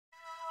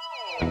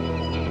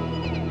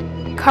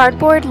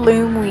Cardboard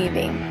loom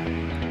weaving.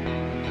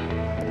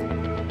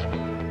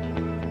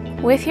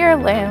 With your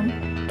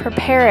loom,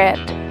 prepare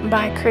it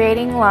by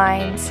creating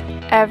lines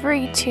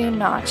every 2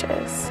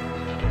 notches.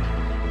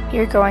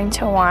 You're going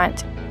to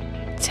want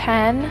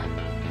 10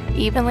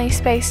 evenly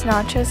spaced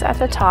notches at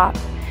the top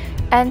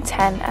and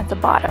 10 at the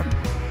bottom.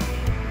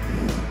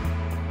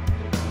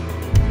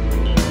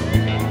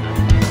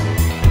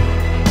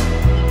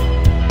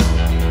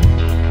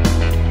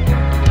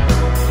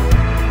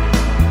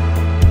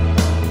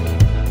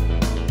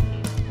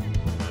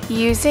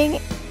 Using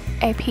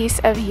a piece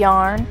of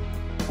yarn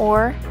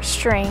or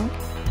string,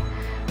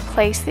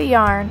 place the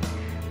yarn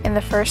in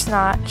the first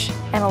notch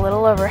and a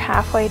little over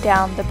halfway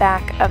down the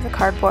back of the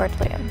cardboard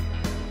loom.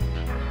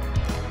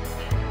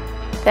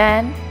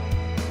 Then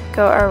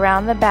go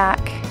around the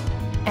back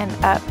and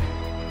up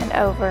and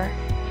over,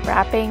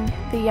 wrapping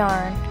the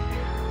yarn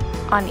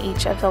on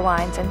each of the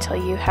lines until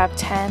you have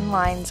 10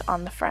 lines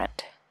on the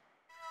front.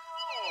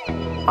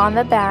 On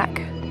the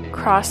back,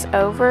 cross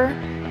over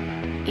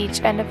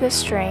each end of the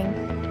string,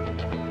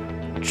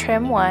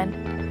 trim one,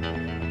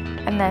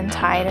 and then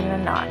tie it in a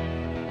knot.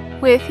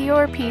 With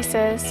your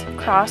pieces,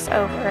 cross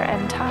over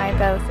and tie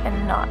both in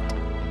a knot,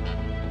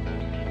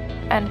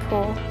 and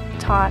pull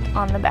taut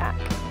on the back.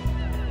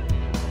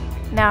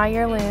 Now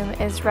your loom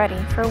is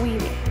ready for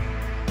weaving.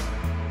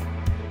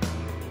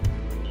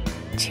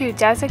 To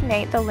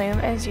designate the loom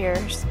as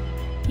yours,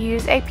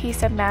 use a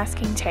piece of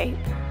masking tape.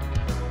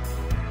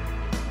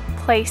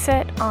 Place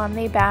it on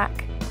the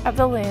back of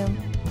the loom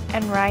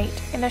and write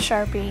in a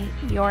Sharpie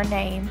your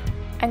name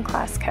and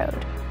class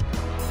code.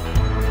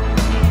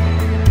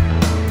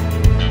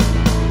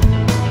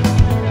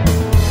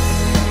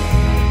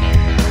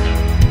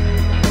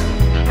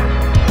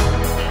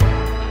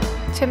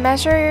 To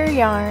measure your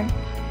yarn,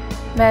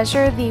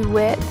 measure the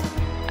width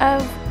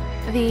of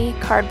the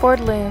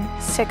cardboard loom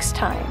 6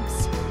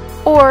 times,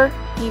 or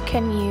you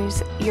can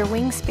use your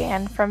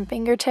wingspan from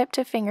fingertip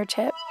to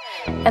fingertip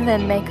and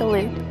then make a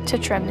loop to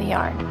trim the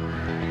yarn.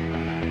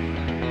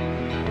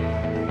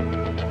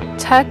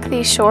 Tuck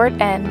the short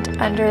end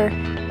under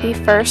the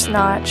first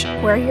notch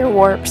where your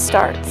warp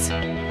starts.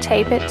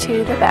 Tape it to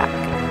the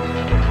back.